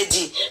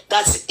already.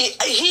 That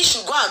he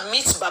should go and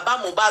meet Baba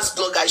Mohbad's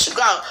blogger. He should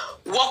go and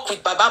work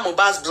with Baba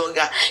Mohbad's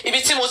blogger.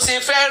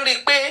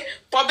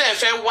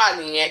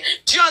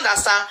 Do you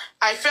understand?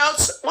 I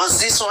felt, what's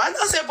this one? And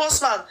I said,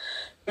 Bossman,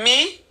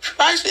 me,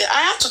 I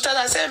have to tell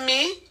her, I said,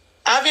 me,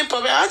 having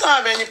problem. I don't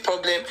have any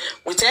problem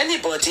with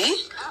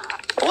anybody.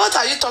 What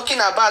are you talking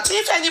about?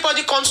 If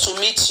anybody comes to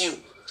meet you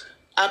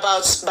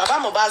about Baba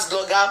Mohbad's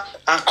blogger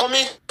and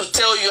coming to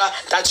tell you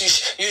that you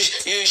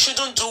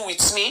shouldn't do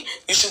with me,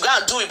 you should go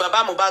and do with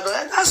Baba Mohbad,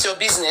 that's your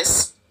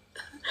business.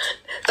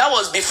 That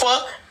was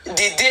before the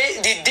day,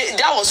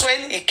 that was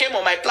when he came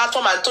on my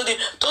platform and told him,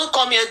 don't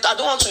come here, I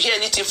don't want to hear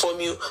anything from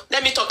you.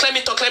 Let me talk. Don't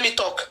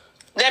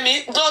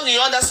you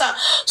understand?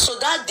 So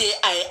that day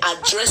I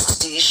addressed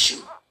the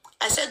issue.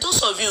 I said,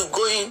 those of you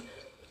going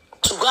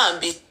to go and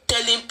be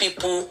telling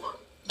people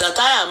that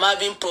I am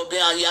having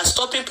problem and you are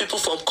stopping people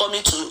from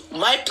coming to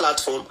my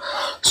platform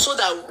so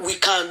that we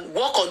can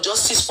work on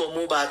justice for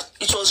Mohbad.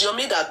 It was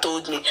Yomi that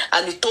told me,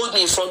 and he told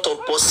me in front of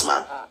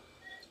Bossman.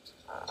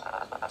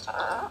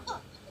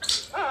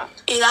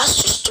 It has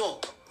to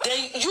stop.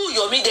 Then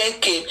Yomi then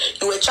came.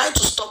 You were trying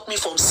to stop me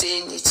from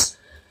saying it.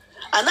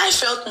 And I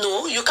felt,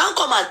 no, you can't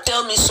come and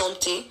tell me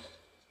something.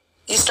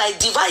 It's like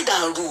divide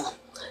and rule.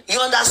 You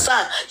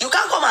understand? You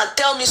can't come and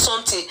tell me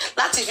something.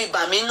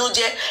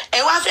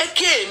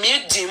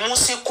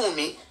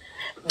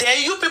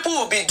 Then you people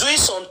will be doing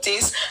some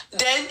things.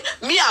 Then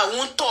me, I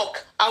won't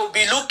talk. I will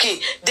be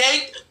looking.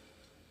 Then,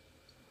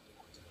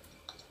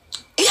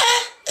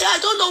 I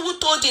don't know who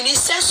told him. He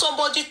said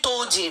somebody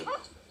told him.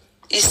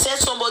 He said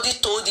somebody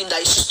told him that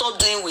he should stop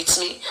doing with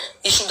me.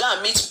 He should go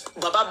and meet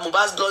Baba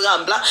Mohbad's blogger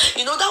and blah.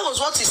 You know, that was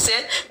what he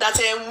said. That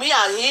me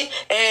and he,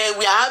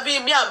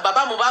 me and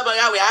Baba Mohbad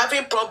blogger, we are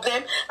having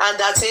problem. And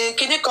that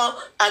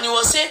and he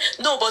was saying,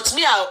 no, but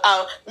me,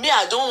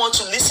 I don't want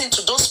to listen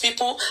to those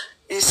people.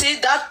 You see,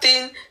 that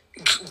thing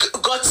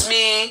got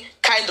me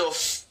kind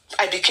of.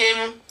 I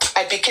became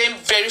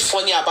very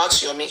funny about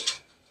Yomi.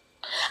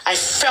 I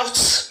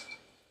felt,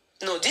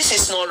 no, this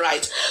is not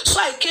right. So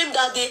I came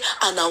that day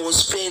and I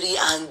was very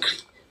angry.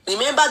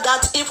 Remember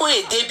that even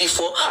a day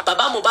before,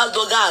 Baba Mohbad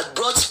blogger had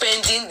brought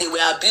spending, they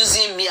were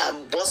abusing me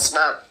and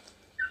Bossman.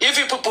 If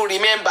you people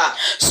remember.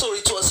 So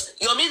it was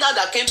Yomi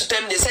that came to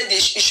them, they said they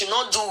should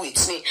not do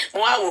with me.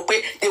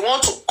 They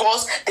want to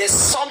cause, there's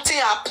something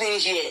happening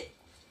here.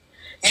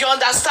 You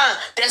understand?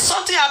 There's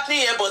something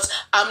happening here, but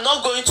I'm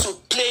not going to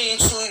play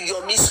into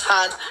Yomi's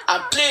hand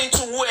and play into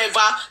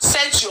whoever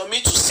sent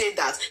Yomi to say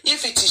that.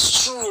 If it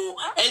is true,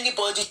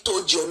 anybody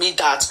told Yomi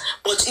that.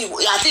 But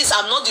at least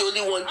I'm not the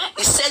only one.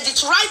 He said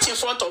it right in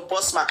front of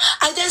Bossman.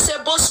 I then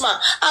said, Bossman,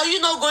 are you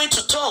not going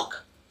to talk?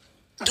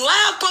 Do I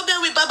have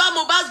problem with Baba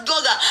Mohbad's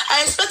blogger?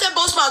 I expected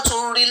Bossman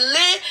to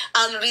relay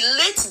and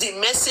relate the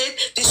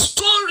message, the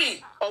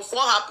story of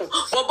what happened.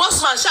 But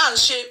Bossman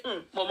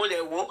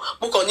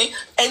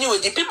anyway,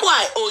 the people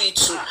I owe it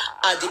to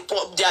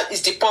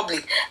is the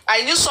public.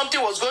 I knew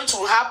something was going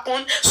to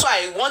happen, so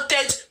I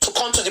wanted to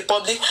come to the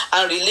public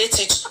and relate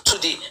it to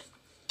the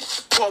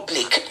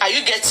public. Are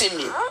you getting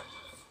me?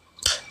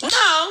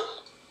 Now,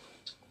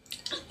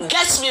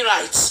 get me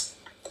right.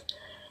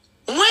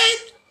 When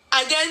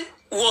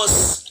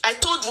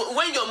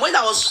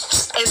I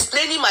was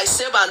explaining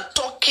myself and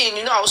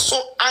talking, I was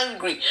so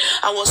angry.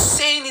 I was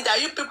saying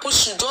that you people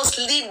should just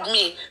leave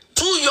me.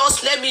 Do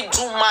yours, let me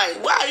do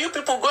mine. Why are you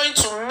people going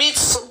to meet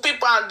some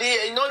people and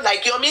they,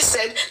 like Yomi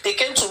said, they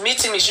came to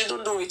meet him, he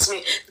shouldn't do with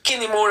me.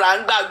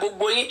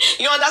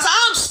 You understand?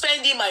 I'm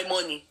spending my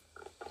money.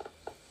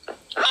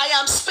 I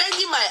am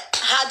spending my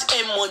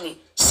hard-earned money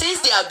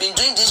since they have been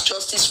doing this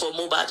justice for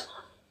Mohbad.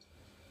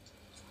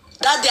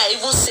 That day I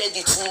even said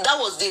it. That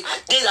was the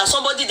day that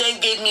somebody then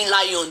gave me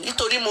lion.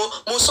 Itori mo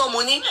so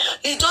money.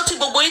 It don't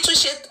go into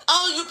shit.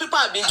 All you people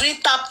have been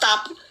doing tap.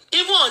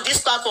 Even on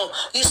this platform,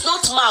 it's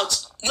not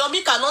mouth.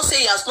 Yomi cannot say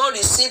he has not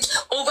received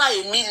over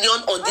 1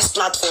 million on this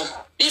platform,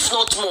 if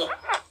not more.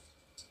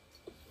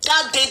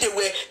 That day they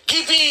were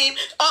giving him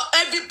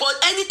everybody.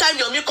 Anytime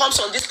Yomi comes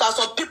on this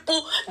platform,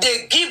 people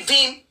they give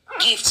him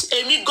gifts.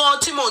 Emi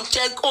got him on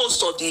check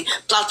host of the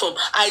platform.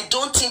 I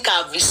don't think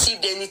I've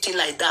received anything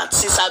like that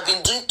since I've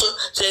been doing the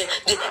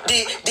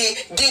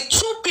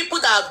two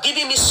people that have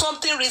given me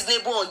something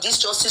reasonable on this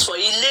justice for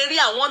Hilary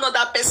and one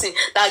other person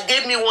that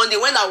gave me one day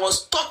when I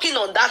was talking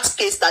on that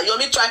case that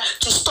Yomi tried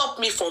to stop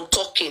me from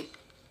talking.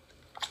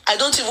 I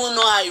don't even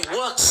know how it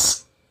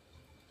works.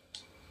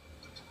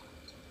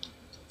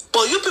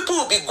 But you people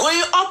will be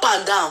going up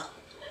and down.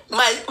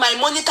 My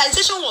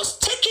monetization was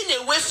taken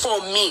away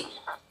from me.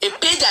 A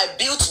page I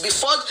built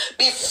before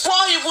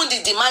even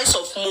the demise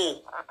of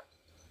Mo.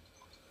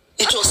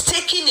 It was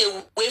taken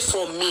away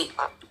from me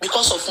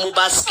because of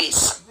Mohbad's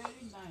case.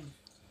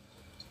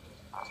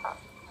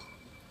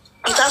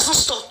 It hasn't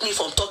stopped me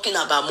from talking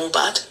about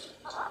Mohbad.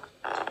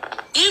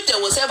 If there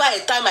was ever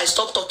a time I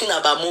stopped talking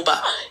about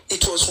Mohbad,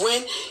 it was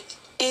when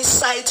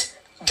inside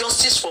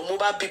justice for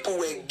Mohbad people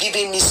were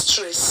giving me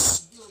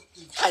stress.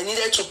 I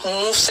needed to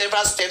move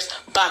several steps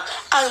back.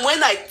 And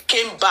when I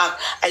came back,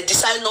 I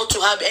decided not to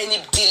have any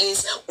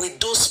dealings with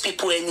those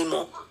people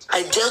anymore.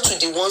 I dealt with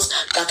the ones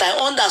that I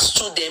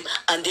understood them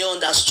and they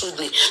understood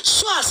me.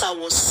 So as I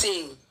was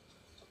saying,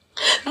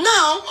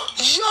 now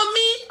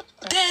Yomi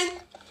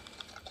then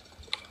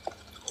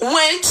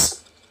went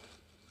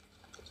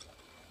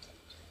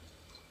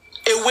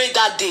away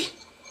that day.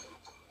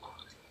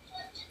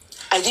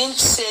 I didn't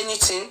say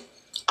anything.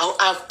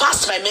 I've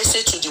passed my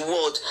message to the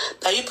world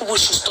that you people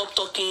should stop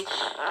talking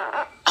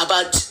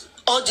about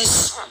all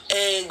this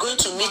going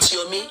to meet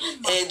Yomi.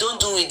 Don't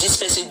do with this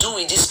person, do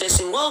with this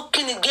person. Well,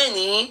 can you get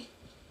me?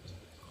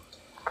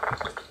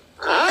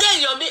 Then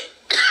Yomi,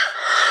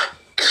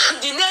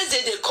 the next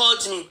day they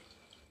called me.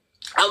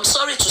 I'm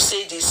sorry to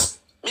say this.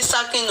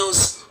 Mr. King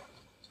knows.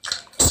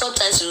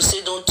 Sometimes you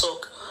say don't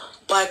talk,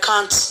 but I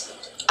can't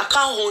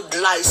hold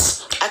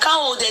lies. I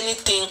can't hold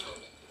anything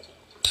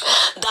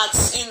that,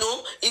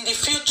 in the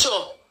future,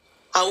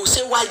 I will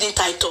say, why didn't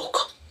I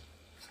talk?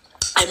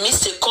 I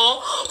missed a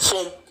call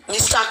from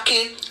Mr.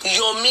 King,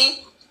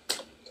 Yomi,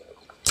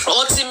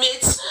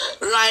 Ultimate,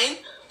 Ryan,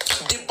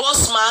 the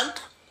boss man,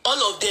 all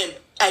of them.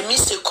 I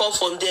missed a call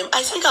from them.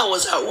 I think I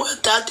was at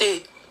work that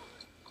day.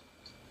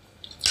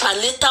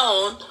 And later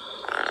on,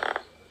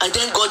 I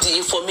then got the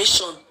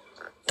information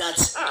that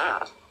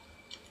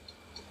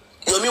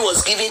Yomi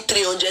was giving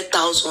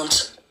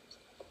 300,000.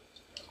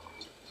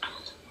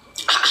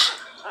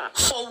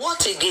 For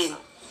what again?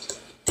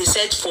 They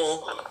said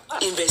for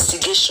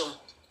investigation.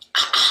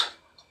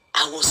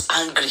 I was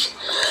angry.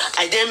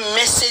 I then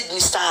messaged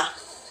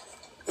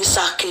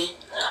Mr. King.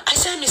 I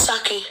said,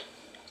 Mr. King,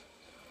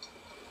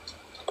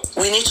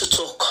 we need to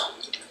talk.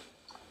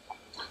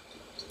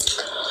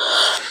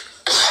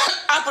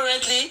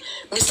 Apparently,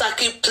 Mr.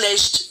 King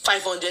pledged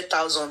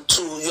 500,000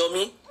 to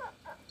Yomi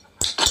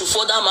to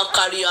further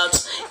carry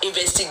out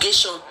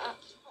investigation.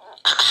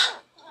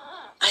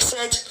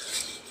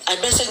 I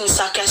messaged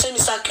Mr. King. I said,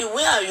 Mr. King,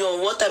 where are you?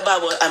 Whatever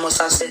I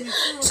must have said.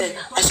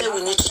 I said,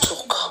 we need to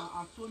talk.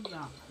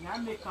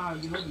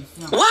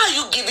 Why are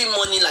you giving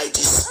money like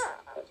this?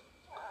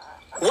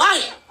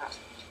 Why?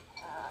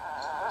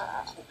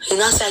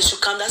 And I said, I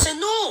should come down. I said,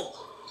 no.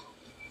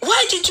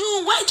 Why did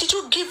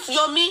you give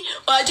Yomi?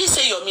 Or I didn't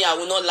say Yomi, I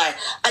will not lie.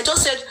 I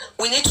just said,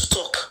 we need to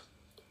talk.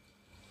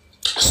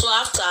 So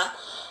after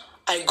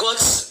I got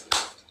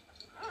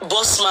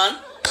Bossman,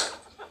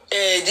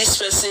 this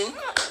person,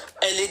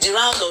 the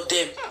round of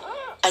them,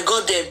 I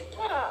got them.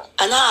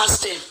 And I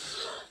asked them.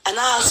 And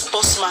I asked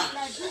Bossman.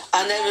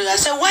 And then I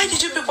said, why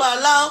did you people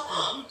allow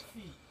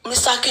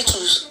Mr. K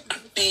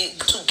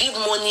to give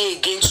money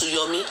again to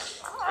Yomi?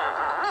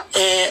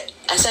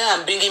 I said,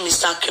 I'm bringing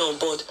Mr. K on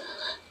board.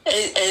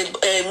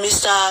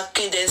 Mr.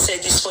 K then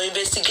said, it's for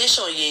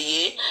investigation,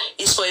 yeah.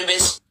 It's for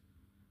investigation.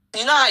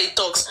 You know how he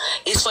talks.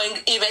 It's for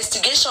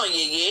investigation,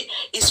 yeah.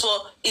 It's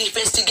for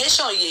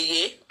investigation,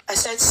 yeah. I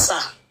said,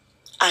 sir,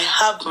 I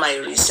have my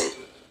reason.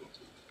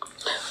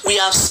 We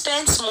have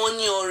spent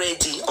money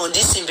already on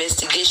this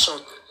investigation.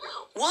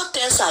 What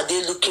else are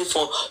they looking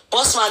for?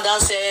 Bossman Dan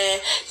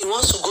said he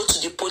wants to go to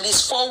the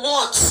police. For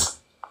what?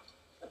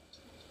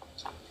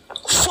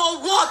 For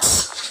what?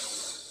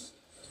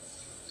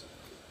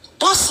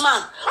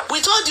 Bossman,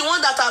 with all the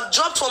one that have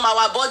dropped from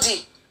our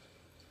body,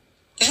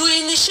 You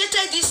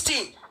initiated this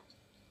thing.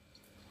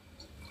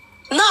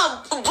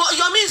 Now,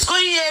 Yomi is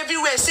going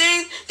everywhere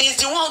saying he's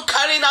the one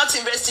carrying out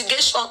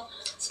investigation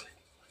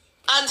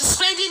and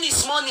spending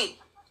his money.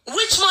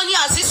 Which money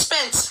has he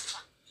spent?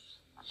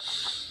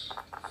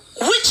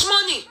 Which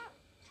money?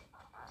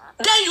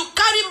 Then you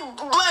carry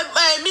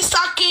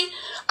Mr. King,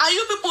 and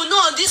you people know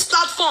on this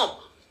platform.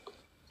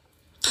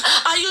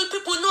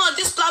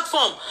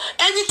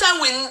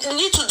 Anytime we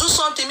need to do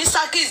something,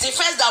 Mr. King is the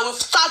first that will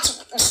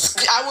start.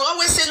 I will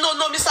always say, no,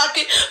 Mr.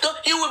 King, no,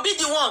 he will be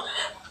the one.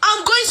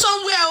 I'm going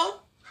somewhere.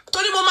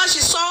 Tony Mama, she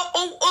saw,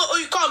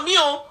 you call me,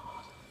 And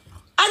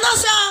I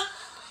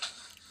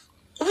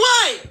said,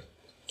 why?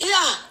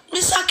 Yeah,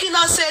 Mr. King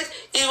now said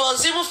it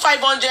was even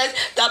 500,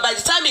 that by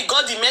the time he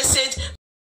got the message,